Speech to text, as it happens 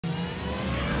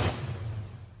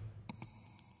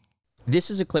This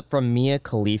is a clip from Mia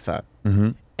Khalifa.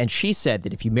 And she said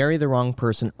that if you marry the wrong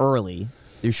person early,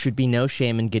 there should be no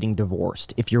shame in getting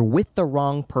divorced. If you're with the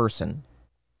wrong person,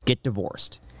 get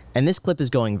divorced. And this clip is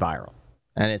going viral.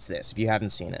 And it's this, if you haven't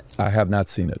seen it. I have not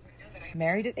seen it.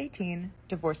 Married at 18,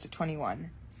 divorced at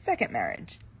 21. Second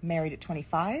marriage, married at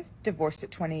 25, divorced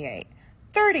at 28.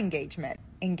 Third engagement,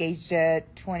 engaged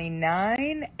at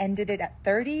 29, ended it at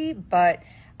 30, but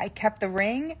I kept the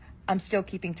ring. I'm still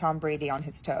keeping Tom Brady on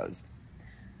his toes.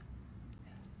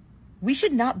 We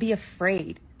should not be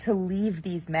afraid to leave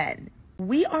these men.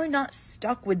 We are not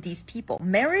stuck with these people.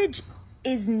 Marriage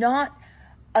is not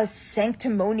a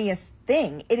sanctimonious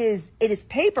thing. It is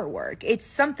paperwork. It's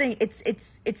something,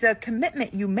 it's a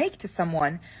commitment you make to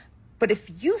someone. But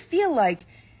if you feel like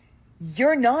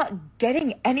you're not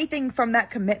getting anything from that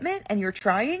commitment and you're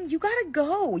trying, you gotta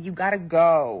go. You gotta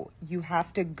go. You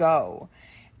have to go.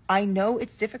 I know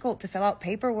it's difficult to fill out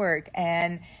paperwork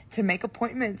and to make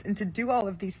appointments and to do all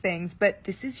of these things, but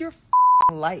this is your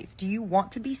life. Do you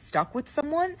want to be stuck with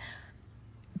someone?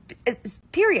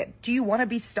 Period. Do you want to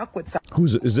be stuck with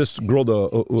someone? Is this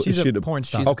girl? She's a porn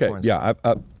star. Okay, yeah.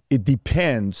 It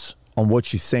depends on what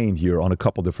she's saying here on a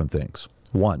couple different things.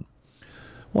 One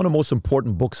of the most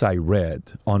important books I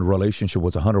read on relationship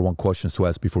was 101 Questions to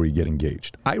Ask Before You Get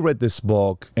Engaged. I read this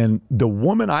book, and the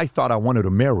woman I thought I wanted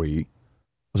to marry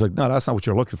was like, no, that's not what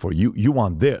you're looking for. You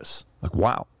want this. Like,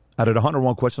 wow. Out of the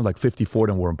 101 questions, like 54 of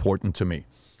them were important to me.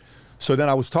 So then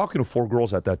I was talking to 4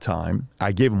 girls at that time.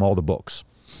 I gave them all the books.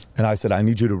 And I said, I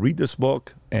need you to read this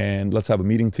book, and let's have a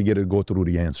meeting together to go through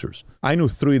the answers. I knew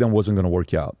 3 of them wasn't going to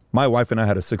work out. My wife and I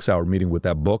had a 6-hour meeting with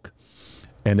that book.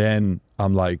 And then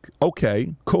I'm like,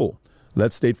 okay, cool.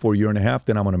 Let's date for a year and a half,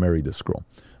 then I'm going to marry this girl.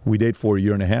 We date for a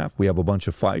year and a half. We have a bunch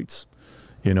of fights.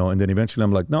 You know, and then eventually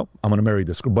I'm like, nope, I'm going to marry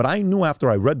this girl. But I knew after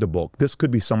I read the book, this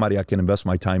could be somebody I can invest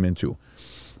my time into.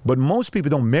 But most people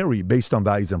don't marry based on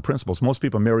values and principles. Most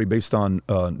people marry based on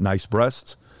nice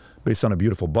breasts, based on a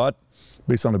beautiful butt,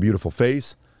 based on a beautiful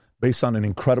face, based on an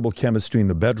incredible chemistry in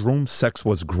the bedroom. Sex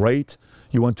was great.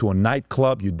 You went to a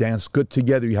nightclub, you danced good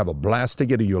together, you have a blast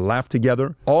together, you laugh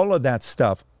together. All of that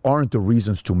stuff aren't the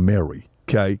reasons to marry,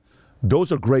 okay?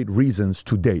 Those are great reasons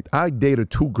to date. I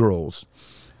dated 2 girls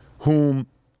whom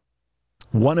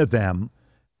one of them,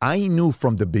 I knew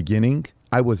from the beginning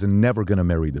I was never going to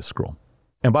marry this girl.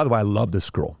 And by the way, I love this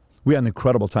girl. We had an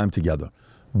incredible time together.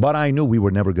 But I knew we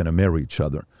were never going to marry each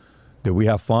other. Did we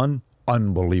have fun?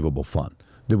 Unbelievable fun.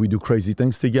 Did we do crazy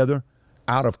things together?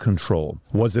 Out of control.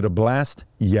 Was it a blast?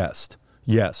 Yes.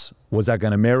 Yes. Was I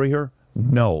going to marry her?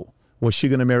 No. Was she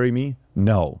going to marry me?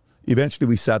 No. Eventually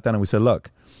we sat down and we said,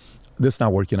 look, this is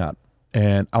not working out.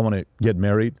 And I want to get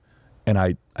married. And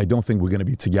I don't think we're going to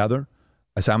be together.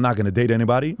 I said, I'm not going to date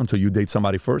anybody until you date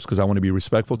somebody first because I want to be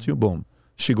respectful to you. Boom.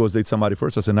 She goes date somebody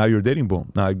first. I said, now you're dating.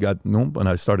 Boom. Now I got noom, and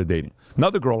I started dating.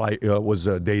 Another girl I was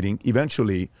dating,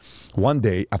 eventually, one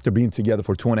day, after being together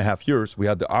for 2.5 years, we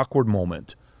had the awkward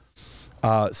moment.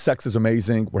 Sex is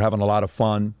amazing. We're having a lot of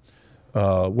fun.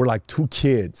 We're like 2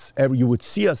 kids. You would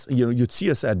see us, you'd see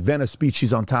us at Venice Beach.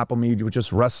 She's on top of me. We're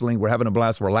just wrestling. We're having a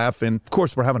blast. We're laughing. Of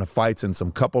course, we're having a fight, and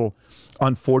some couple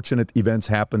unfortunate events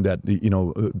happened that,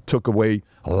 took away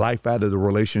life out of the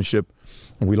relationship,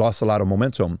 and we lost a lot of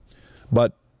momentum.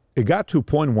 But it got to a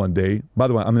point one day, by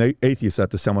the way, I'm an atheist at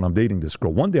the time when I'm dating this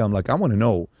girl. One day I'm like, I want to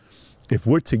know if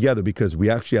we're together because we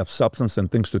actually have substance and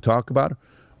things to talk about,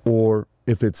 or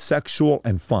if it's sexual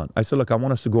and fun. I said, look, I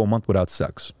want us to go a month without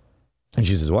sex. And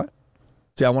she says, what?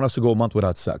 See, I want us to go a month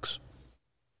without sex.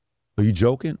 Are you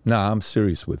joking? Nah, I'm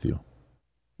serious with you.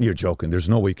 You're joking. There's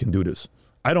no way you can do this.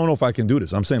 I don't know if I can do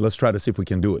this. I'm saying let's try to see if we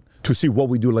can do it. To see what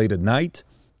we do late at night,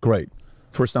 great.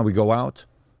 First time we go out,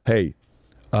 hey,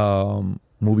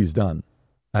 movie's done.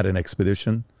 At an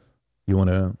expedition, you want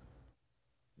to,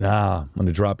 I'm going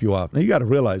to drop you off. Now, you got to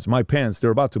realize my pants,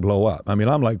 they're about to blow up. I mean,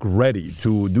 I'm like ready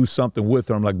to do something with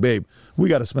her. I'm like, babe, we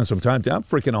got to spend some time together. I'm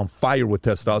freaking on fire with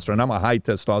testosterone. I'm a high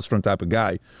testosterone type of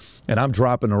guy. And I'm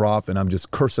dropping her off and I'm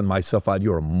just cursing myself out.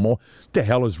 What the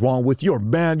hell is wrong with you?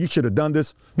 Man, you should have done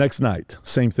this. Next night,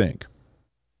 same thing.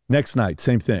 Next night,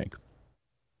 same thing.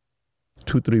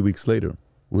 2-3 weeks later,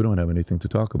 we don't have anything to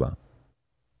talk about.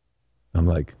 I'm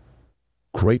like,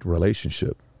 great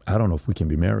relationship. I don't know if we can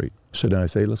be married. So then I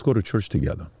say, let's go to church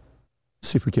together.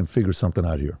 See if we can figure something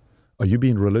out here. Are you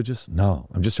being religious? No,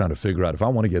 I'm just trying to figure out if I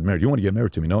want to get married. You want to get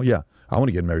married to me? No, yeah, I want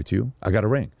to get married to you. I got a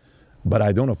ring. But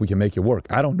I don't know if we can make it work.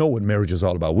 I don't know what marriage is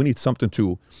all about. We need something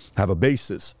to have a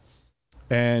basis.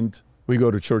 And we go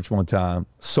to church one time,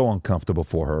 so uncomfortable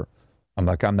for her. I'm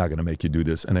like, I'm not going to make you do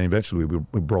this. And then eventually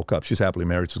we broke up. She's happily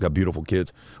married. She's got beautiful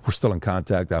kids. We're still in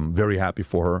contact. I'm very happy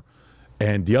for her.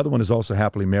 And the other one is also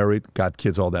happily married, got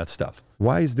kids, all that stuff.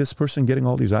 Why is this person getting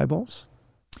all these eyeballs?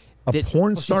 A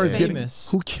porn star is getting,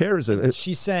 who cares?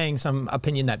 She's saying some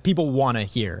opinion that people want to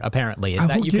hear, apparently, is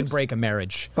that you can break a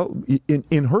marriage. Oh,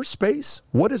 in her space?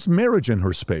 What is marriage in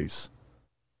her space?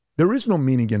 There is no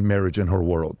meaning in marriage in her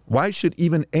world. Why should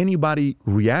even anybody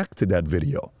react to that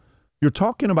video? You're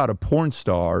talking about a porn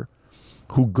star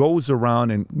who goes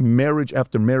around and marriage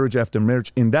after marriage after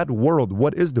marriage. In that world,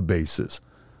 what is the basis?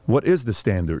 What is the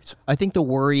standards? I think the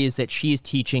worry is that she is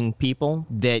teaching people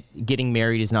that getting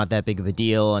married is not that big of a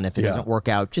deal, and if it doesn't work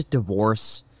out, just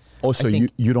divorce. Oh, so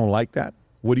you don't like that?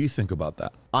 What do you think about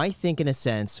that? I think in a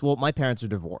sense, well, my parents are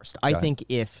divorced. I think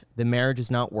if the marriage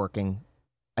is not working,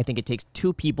 I think it takes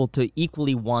two people to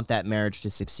equally want that marriage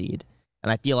to succeed.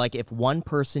 And I feel like if one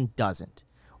person doesn't,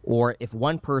 or if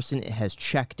one person has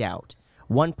checked out,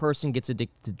 one person gets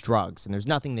addicted to drugs, and there's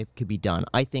nothing that could be done,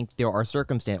 I think there are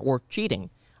circumstances, or cheating,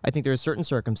 I think there are certain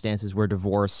circumstances where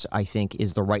divorce, I think,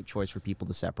 is the right choice for people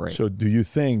to separate. So do you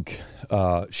think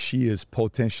she is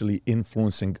potentially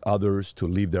influencing others to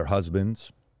leave their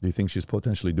husbands? Do you think she's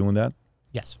potentially doing that?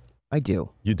 Yes. I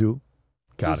do. You do?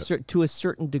 Got it. To a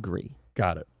certain degree.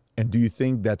 Got it. And do you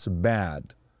think that's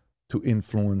bad to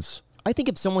influence? I think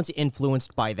if someone's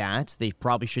influenced by that, they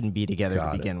probably shouldn't be together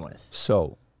to begin with.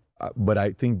 So, but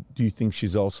I think, do you think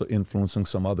she's also influencing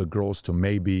some other girls to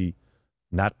maybe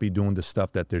not be doing the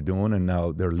stuff that they're doing, and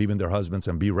now they're leaving their husbands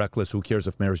and be reckless? Who cares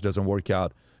if marriage doesn't work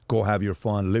out? Go have your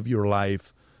fun, live your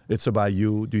life. It's about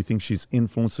you. Do you think she's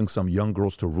influencing some young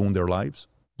girls to ruin their lives?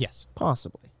 Yes.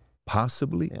 Possibly.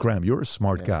 Possibly? Yeah. Graham, you're a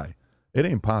smart guy. It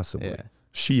ain't possibly. Yeah.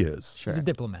 She is. Sure. He's a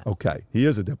diplomat. Okay, he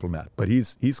is a diplomat, but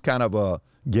he's kind of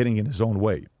getting in his own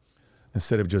way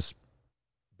instead of just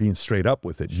being straight up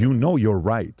with it. You know you're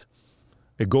right.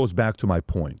 It goes back to my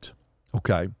point,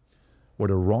 okay, where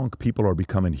the wrong people are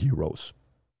becoming heroes,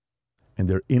 and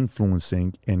they're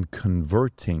influencing and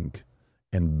converting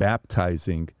and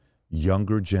baptizing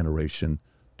younger generation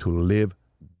to live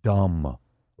dumb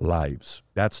lives.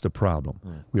 That's the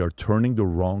problem. We are turning the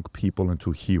wrong people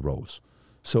into heroes.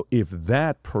 So if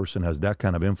that person has that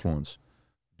kind of influence,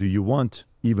 do you want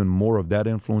even more of that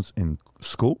influence in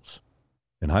schools,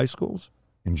 in high schools,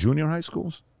 in junior high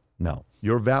schools? No.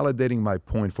 You're validating my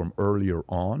point from earlier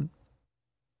on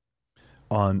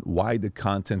why the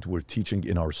content we're teaching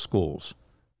in our schools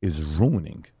is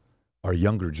ruining our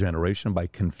younger generation by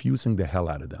confusing the hell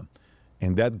out of them.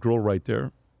 And that girl right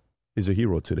there is a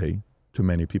hero today to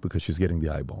many people because she's getting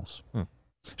the eyeballs.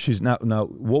 She's now,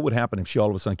 what would happen if she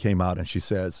all of a sudden came out and she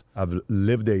says, I've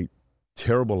lived a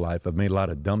terrible life. I've made a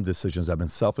lot of dumb decisions. I've been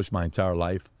selfish my entire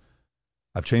life.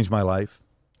 I've changed my life.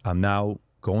 I'm now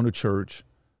going to church.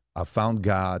 I found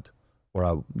God,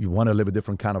 or you want to live a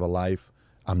different kind of a life.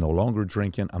 I'm no longer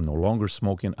drinking. I'm no longer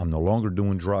smoking. I'm no longer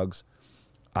doing drugs.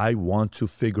 I want to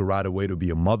figure out a way to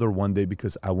be a mother one day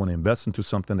because I want to invest into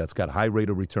something that's got high rate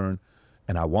of return.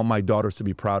 And I want my daughters to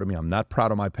be proud of me. I'm not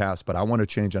proud of my past, but I want to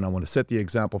change, and I want to set the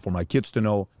example for my kids to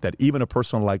know that even a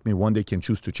person like me one day can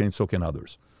choose to change, so can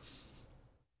others.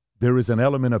 There is an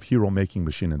element of hero-making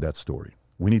machine in that story.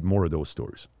 We need more of those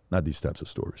stories, not these types of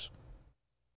stories.